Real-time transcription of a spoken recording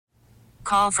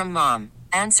call from mom.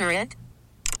 Answer it.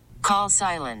 Call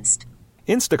silenced.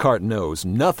 Instacart knows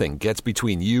nothing gets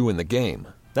between you and the game.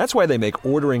 That's why they make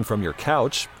ordering from your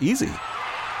couch easy.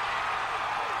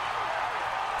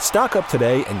 Stock up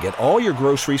today and get all your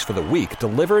groceries for the week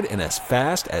delivered in as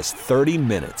fast as 30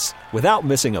 minutes without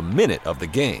missing a minute of the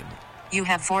game. You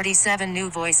have 47 new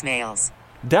voicemails.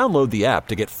 Download the app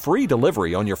to get free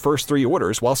delivery on your first 3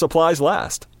 orders while supplies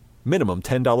last. Minimum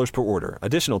 $10 per order.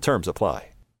 Additional terms apply.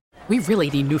 We really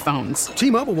need new phones.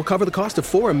 T-Mobile will cover the cost of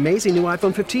 4 amazing new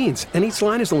iPhone 15s, and each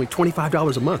line is only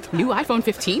 $25 a month. New iPhone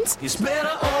 15s? It's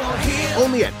better over here.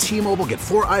 Only at T-Mobile, get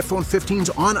 4 iPhone 15s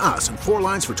on us and 4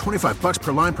 lines for $25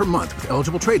 per line per month with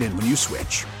eligible trade-in when you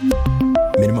switch.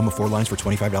 Minimum of 4 lines for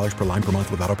 $25 per line per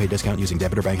month with autopay discount using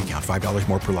debit or bank account. $5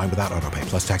 more per line without autopay,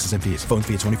 plus taxes and fees. Phone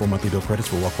fee at 24 monthly bill credits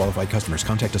for well-qualified customers.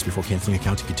 Contact us before canceling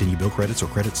account to continue bill credits or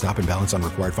credit stop and balance on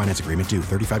required finance agreement due.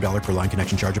 $35 per line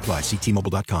connection charge applies. See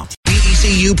T-Mobile.com.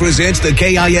 BECU presents the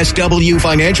KISW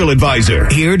Financial Advisor.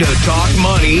 Here to talk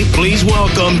money, please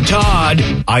welcome Todd.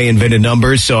 I invented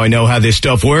numbers, so I know how this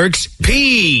stuff works.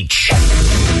 Pietszch.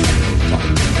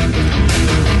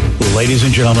 Ladies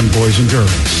and gentlemen, boys and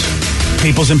girls,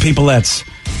 peoples and peopleettes,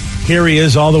 here he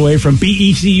is all the way from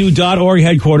BECU.org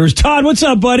headquarters. Todd, what's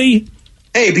up, buddy?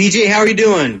 Hey, BJ, how are you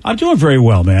doing? I'm doing very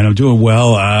well, man. I'm doing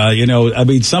well.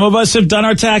 Some of us have done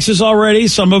our taxes already.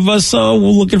 Some of us we're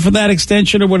looking for that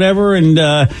extension or whatever. And,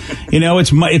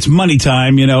 it's money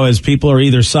time, as people are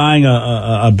either sighing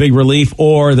a big relief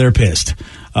or they're pissed,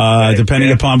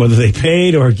 depending upon whether they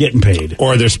paid or getting paid.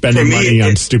 Or they're spending money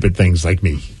on stupid things like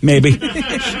me. Maybe.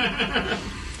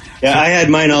 Yeah, I had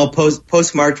mine all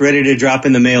postmarked, ready to drop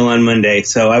in the mail on Monday,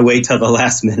 so I wait till the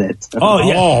last minute. Oh,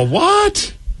 yeah. Oh,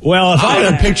 what? Well, if I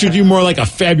would have pictured you more like a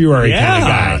February kind of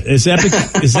guy. Is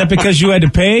that because you had to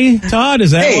pay, Todd? Is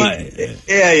that why?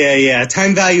 Yeah.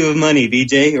 Time value of money,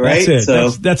 BJ, right? That's it. So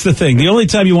that's the thing. The only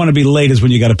time you want to be late is when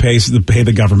you got to pay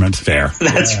the government. Fair.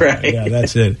 That's right. Yeah,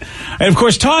 that's it. And of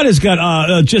course, Todd has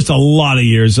got just a lot of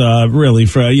years, really,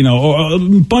 for a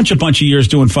bunch of years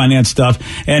doing finance stuff,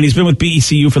 and he's been with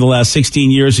BECU for the last 16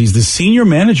 years. He's the senior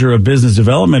manager of business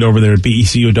development over there at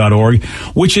BECU.org,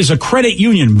 which is a credit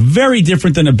union, very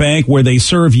different than a bank, where they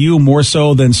serve you more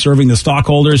so than serving the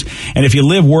stockholders. And if you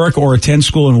live, work, or attend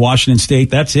school in Washington State,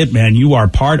 that's it, man. You are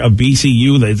part of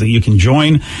BCU that you can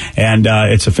join, and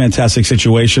it's a fantastic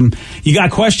situation. You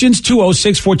got questions?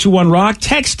 206-421-ROCK.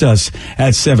 Text us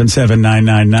at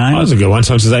 77999. Oh, that's a good one.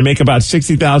 Someone says, I make about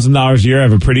 $60,000 a year. I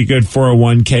have a pretty good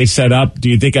 401k set up. Do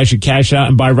you think I should cash out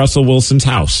and buy Russell Wilson's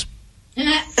house? Boy,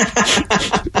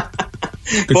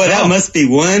 that must be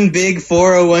one big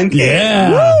 401k. Yeah,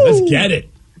 woo! Let's get it.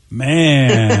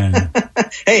 Man.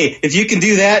 Hey, if you can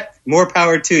do that, more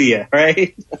power to you,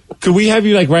 right? Could we have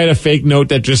you write a fake note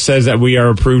that just says that we are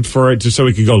approved for it just so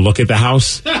we could go look at the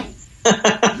house?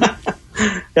 I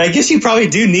guess you probably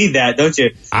do need that, don't you?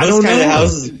 Those kind of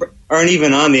houses aren't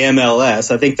even on the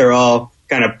MLS. I think they're all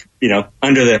kind of,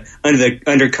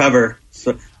 undercover.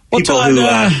 So people Todd,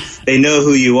 who they know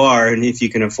who you are and if you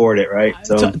can afford it, right?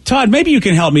 So Todd, maybe you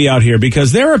can help me out here,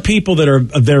 because there are people that are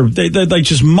they're like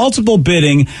just multiple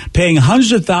bidding, paying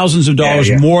hundreds of thousands of dollars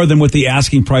more than what the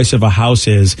asking price of a house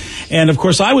is. And of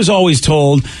course, I was always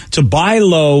told to buy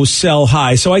low, sell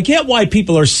high. So I get why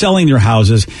people are selling their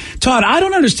houses. Todd, I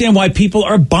don't understand why people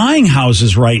are buying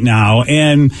houses right now.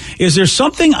 And is there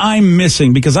something I'm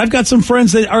missing? Because I've got some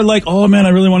friends that are like, oh man, I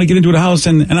really want to get into a house,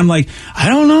 and I'm like, I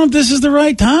don't know if this is the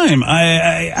right time.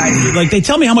 I like, they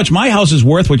tell me how much my house is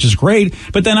worth, which is great,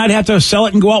 but then I'd have to sell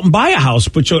it and go out and buy a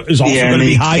house, which is also going to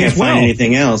be high as well. Can't find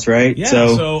anything else, right? Yeah.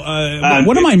 So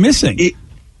what am I missing?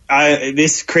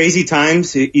 This crazy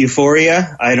times,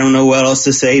 euphoria. I don't know what else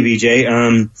to say,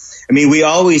 BJ. We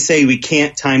always say we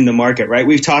can't time the market, right?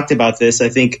 We've talked about this, I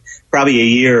think, probably a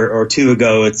year or two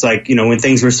ago. It's like, when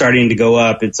things were starting to go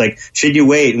up, it's like, should you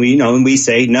wait? And we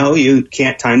say, no, you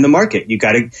can't time the market. You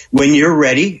got to, when you're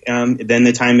ready, then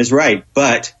the time is right.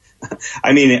 But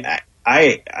I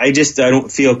don't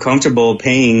feel comfortable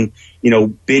paying,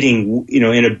 bidding,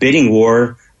 in a bidding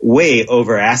war way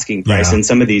over asking price in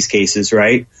some of these cases,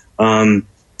 right?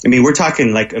 We're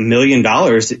talking like $1 million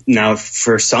now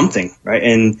for something,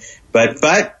 right? But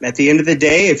at the end of the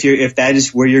day, if that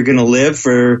is where you're going to live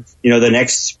for, the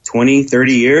next 20,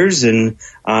 30 years, and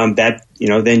then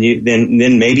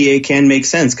maybe it can make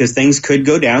sense, because things could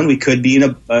go down. We could be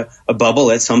in a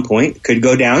bubble at some point. It could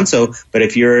go down. So, but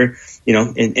if you're,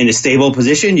 in a stable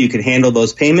position, you can handle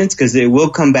those payments, because it will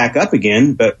come back up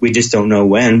again, but we just don't know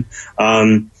when.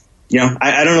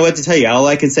 I don't know what to tell you. All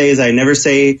I can say is I never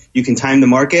say you can time the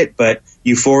market, but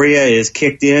euphoria is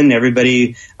kicked in.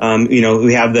 Everybody,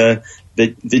 we have the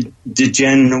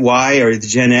Gen Y or the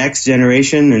Gen X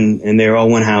generation, and they're all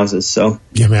one houses. So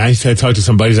yeah, man, I talked to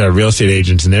some buddies that are real estate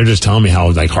agents, and they're just telling me how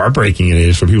like heartbreaking it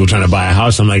is for people trying to buy a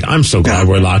house. I'm like, I'm so glad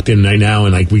we're locked in right now,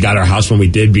 and like we got our house when we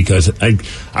did, because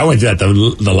I went through that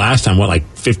the last time, like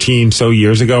 15 so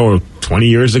years ago or 20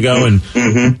 years ago,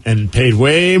 and paid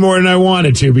way more than I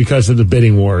wanted to because of the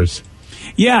bidding wars.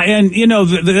 Yeah, and,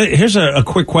 here's a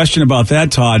quick question about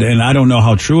that, Todd, and I don't know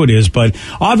how true it is, but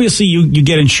obviously you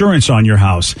get insurance on your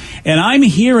house. And I'm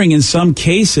hearing in some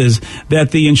cases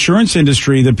that the insurance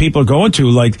industry that people are going to,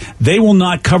 like, they will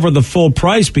not cover the full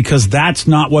price because that's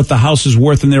not what the house is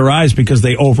worth in their eyes because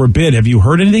they overbid. Have you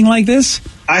heard anything like this?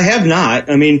 I have not.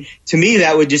 I mean, to me,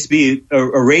 that would just be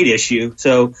a rate issue.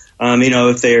 So,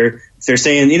 if they're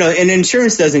saying, and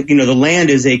insurance doesn't, the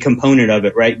land is a component of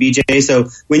it, right, BJ? So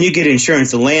when you get insurance,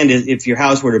 the land is, if your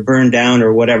house were to burn down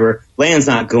or whatever, land's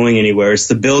not going anywhere. It's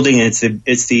the building, and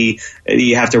it's the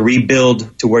you have to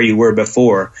rebuild to where you were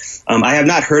before. I have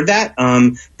not heard that.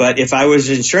 But if I was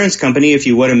an insurance company, if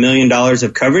you want $1 million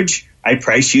of coverage, I'd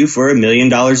price you for $1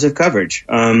 million of coverage,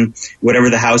 whatever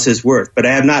the house is worth. But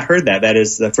I have not heard that. That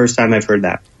is the first time I've heard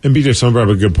that. And BJ, someone brought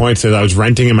up a good point. Said I was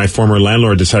renting and my former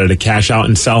landlord decided to cash out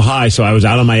and sell high, so I was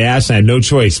out on my ass and I had no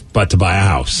choice but to buy a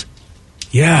house.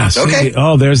 Yeah. Okay.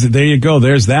 Oh, there you go.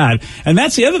 There's that. And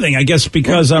that's the other thing, I guess,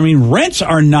 because, rents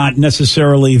are not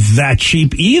necessarily that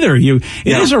cheap either. It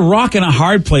is a rock and a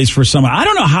hard place for someone. I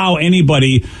don't know how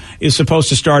anybody is supposed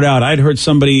to start out. I'd heard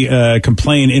somebody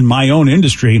complain in my own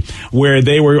industry where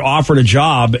they were offered a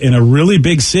job in a really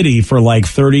big city for like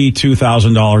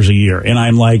 $32,000 a year. And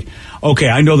I'm like, okay,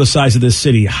 I know the size of this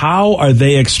city. How are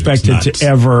they expected to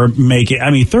ever make it?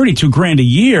 I mean, $32,000 a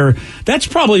year, that's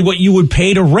probably what you would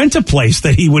pay to rent a place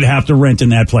that he would have to rent in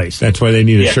that place. That's why they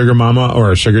need a sugar mama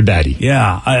or a sugar daddy.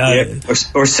 Yeah.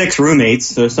 Or 6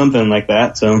 roommates or something like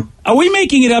that. So are we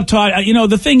making it up, Todd?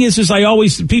 The thing is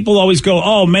people always go,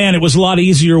 oh man, it was a lot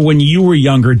easier when you were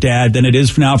younger, Dad, than it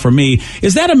is now for me.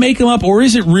 Is that a make up, or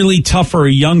is it really tough for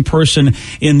a young person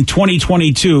in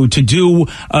 2022 to do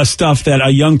stuff that a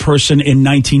young person in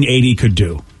 1980 could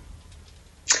do?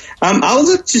 I'll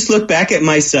look back at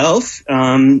myself,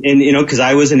 and because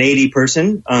I was an 80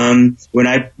 person when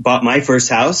I bought my first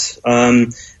house,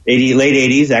 late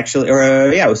 80s actually,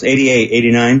 or it was 88,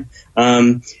 89,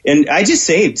 and I just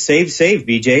saved,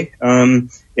 BJ,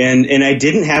 and I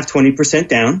didn't have 20%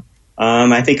 down.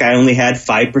 I think I only had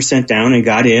 5% down and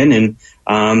got in,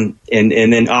 and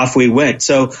then off we went.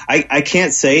 So I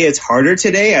can't say it's harder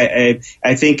today.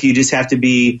 I think you just have to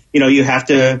be, you have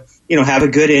to, have a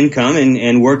good income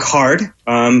and work hard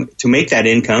to make that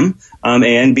income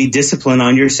and be disciplined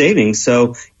on your savings.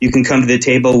 So you can come to the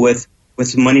table with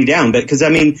some money down. But because,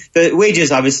 the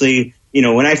wages, obviously,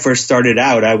 when I first started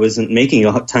out, I wasn't making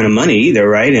a ton of money either,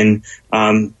 right?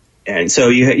 And so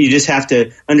you just have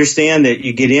to understand that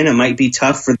you get in. It might be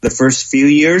tough for the first few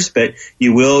years, but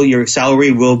your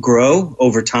salary will grow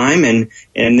over time. And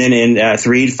then in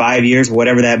 3 to 5 years,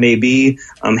 whatever that may be,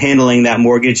 handling that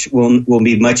mortgage will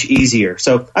be much easier.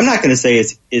 So I'm not going to say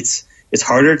it's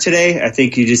harder today. I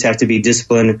think you just have to be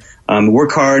disciplined,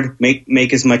 work hard,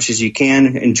 make as much as you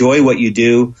can, enjoy what you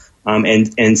do,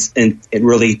 and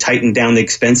really tighten down the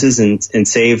expenses and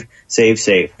save.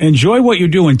 Enjoy what you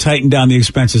do and tighten down the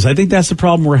expenses. I think that's the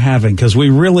problem we're having, because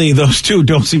those two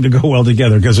don't seem to go well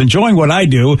together. Because enjoying what I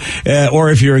do, or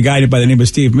if you're a guy by the name of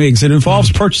Steve Miggs, it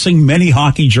involves purchasing many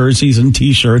hockey jerseys and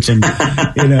T-shirts, and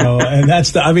and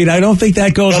that's I don't think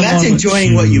that goes. No, that's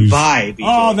enjoying what you buy.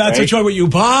 BJ, that's right? enjoy what you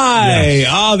buy. Yes.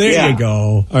 Oh, there you go.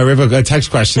 All right, we have a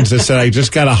text question that said, I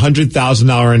just got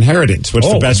 $100,000 inheritance.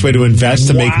 What's the best way to invest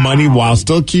to make money while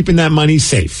still keeping that money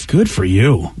safe? Good for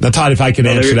you. Now, Todd, if I could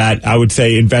answer that, I would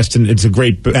say invest in, it's a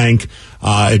great bank.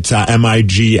 It's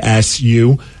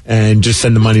MIGSU, and just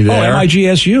send the money there. Oh,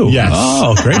 MIGSU. Yes.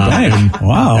 Oh, great bank.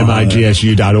 Wow.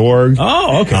 MIGSU.org.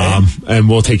 Oh, okay. And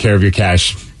we'll take care of your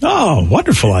cash. Oh,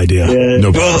 wonderful idea.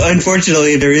 Well,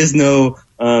 unfortunately, there's no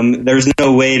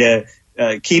way to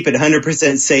keep it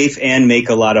 100% safe and make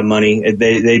a lot of money.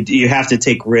 You have to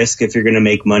take risk if you're going to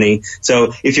make money.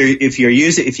 So if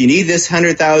you need this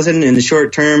 $100,000 in the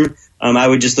short term, I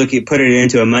would just put it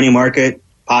into a money market,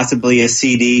 possibly a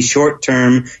CD short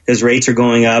term, because rates are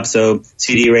going up. So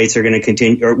CD rates are going to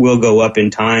continue or will go up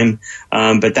in time.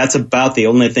 But that's about the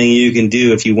only thing you can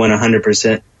do if you want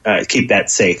 100%. Keep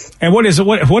that safe. And what is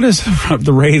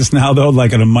the rates now though?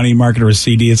 Like in a money market or a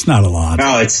CD, it's not a lot.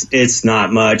 No, it's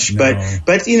not much. No.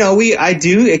 But I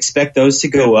do expect those to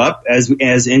go up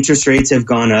as interest rates have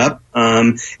gone up.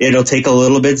 It'll take a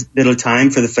little bit of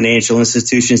time for the financial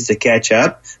institutions to catch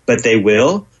up, but they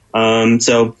will.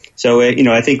 So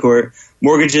I think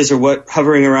mortgages are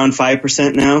hovering around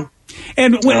 5% now.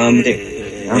 And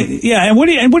and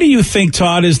what do you think,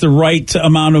 Todd, is the right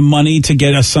amount of money to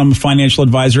get some financial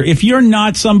advisor? If you're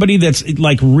not somebody that's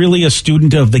like really a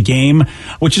student of the game,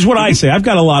 which is what I say, I've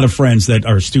got a lot of friends that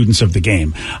are students of the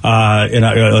game.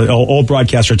 Old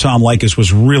broadcaster Tom Likas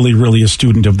was really, really a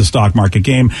student of the stock market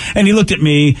game, and he looked at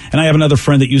me, and I have another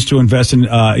friend that used to invest in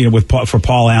for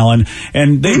Paul Allen,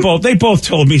 and they both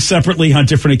told me separately on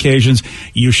different occasions,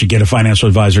 you should get a financial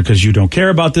advisor because you don't care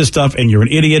about this stuff, and you're an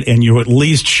idiot, and you at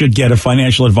least should get a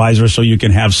financial advisor so you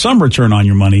can have some return on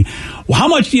your money. Well, how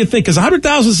much do you think? Because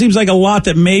 $100,000 seems like a lot.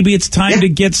 That maybe it's time to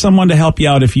get someone to help you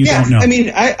out if you don't know. I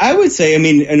mean, I would say,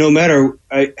 no matter,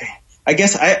 I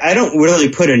guess I don't really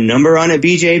put a number on it,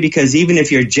 BJ, because even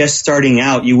if you're just starting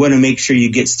out, you want to make sure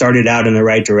you get started out in the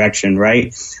right direction,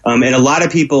 right? And a lot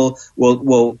of people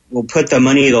will put the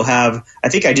money they'll have. I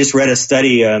think I just read a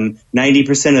study.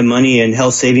 90% of money in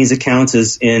health savings accounts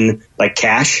is in like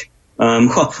cash.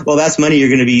 Well, that's money you're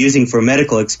going to be using for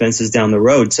medical expenses down the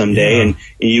road someday, and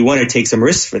you want to take some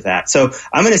risks for that. So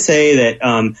I'm going to say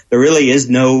that there really is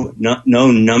no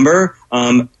number.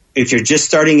 If you're just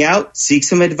starting out, seek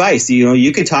some advice.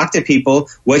 You can talk to people.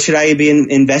 What should I be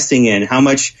investing in? How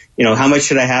much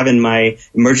should I have in my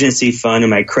emergency fund and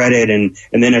my credit? And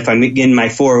then if I'm in my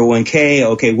 401k,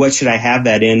 okay, what should I have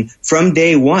that in from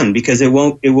day one? Because it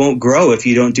won't grow if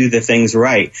you don't do the things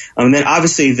right. And then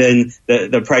obviously then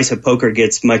the price of poker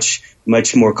gets much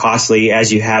more costly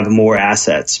as you have more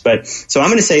assets. But so I'm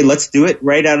going to say, let's do it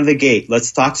right out of the gate.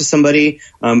 Let's talk to somebody,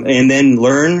 and then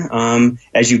learn,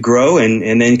 as you grow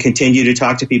and then continue to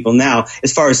talk to people. Now,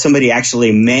 as far as somebody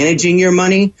actually managing your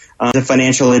money, the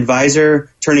financial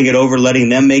advisor, turning it over, letting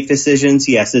them make decisions.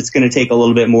 Yes, it's going to take a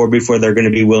little bit more before they're going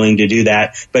to be willing to do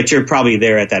that. But you're probably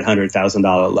there at that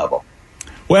 $100,000 level.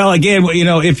 Well, again,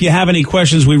 if you have any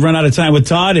questions, we've run out of time with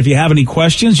Todd. If you have any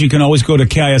questions, you can always go to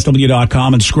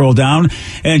KISW.com and scroll down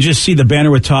and just see the banner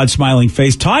with Todd's smiling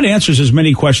face. Todd answers as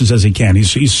many questions as he can.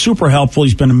 He's super helpful.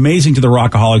 He's been amazing to the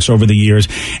Rockaholics over the years.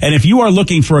 And if you are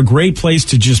looking for a great place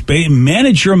to just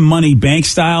manage your money bank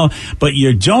style, but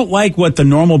you don't like what the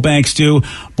normal banks do,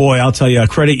 boy, I'll tell you, a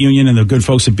credit union and the good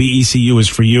folks at BECU is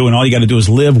for you. And all you got to do is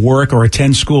live, work, or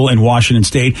attend school in Washington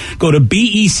State. Go to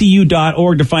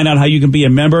BECU.org to find out how you can be a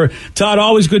member. Todd,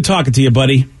 always good talking to you,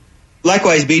 buddy.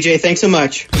 Likewise, BJ. Thanks so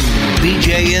much.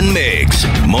 BJ and Migs,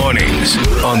 mornings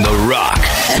on The Rock,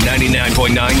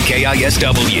 99.9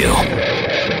 KISW.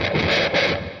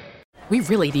 We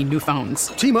really need new phones.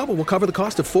 T-Mobile will cover the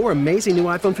cost of 4 amazing new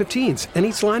iPhone 15s, and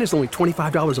each line is only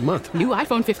 $25 a month. New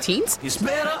iPhone 15s? It's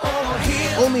better over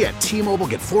here. Only at T-Mobile,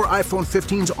 get 4 iPhone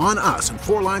 15s on us and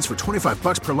 4 lines for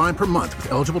 $25 per line per month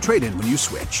with eligible trade-in when you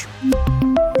switch.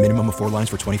 Minimum of 4 lines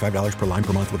for $25 per line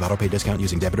per month with autopay discount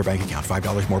using debit or bank account.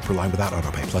 $5 more per line without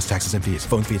autopay, plus taxes and fees.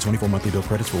 Phone fee at 24 monthly bill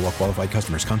credits for well-qualified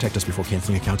customers. Contact us before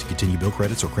canceling account to continue bill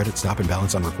credits or credit stop and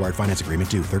balance on required finance agreement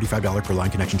due. $35 per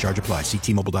line connection charge applies. See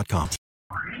T-Mobile.com.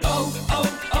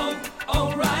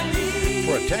 O'Reilly.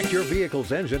 Protect your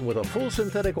vehicle's engine with a full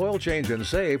synthetic oil change and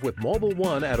save with Mobile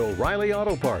One at O'Reilly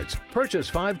Auto Parts. Purchase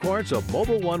 5 quarts of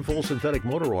Mobile One full synthetic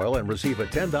motor oil and receive a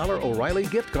 $10 O'Reilly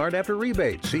gift card after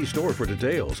rebate. See store for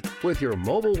details. With your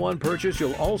Mobile One purchase,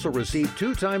 you'll also receive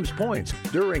 2 times points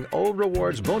during O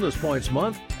Rewards Bonus Points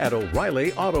Month at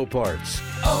O'Reilly Auto Parts.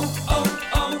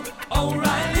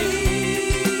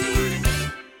 O'Reilly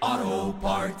Auto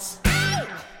Parts.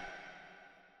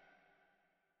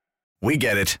 We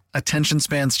get it. Attention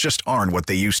spans just aren't what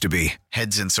they used to be.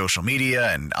 Heads in social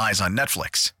media and eyes on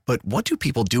Netflix. But what do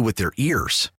people do with their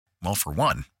ears? Well, for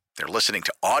one, they're listening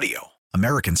to audio.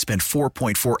 Americans spend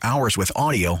 4.4 hours with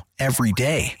audio every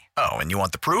day. Oh, and you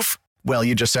want the proof? Well,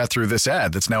 you just sat through this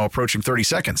ad that's now approaching 30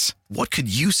 seconds. What could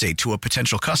you say to a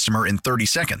potential customer in 30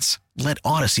 seconds? Let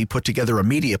Odyssey put together a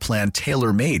media plan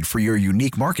tailor-made for your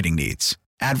unique marketing needs.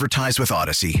 Advertise with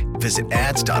Odyssey. Visit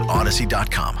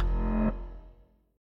ads.odyssey.com.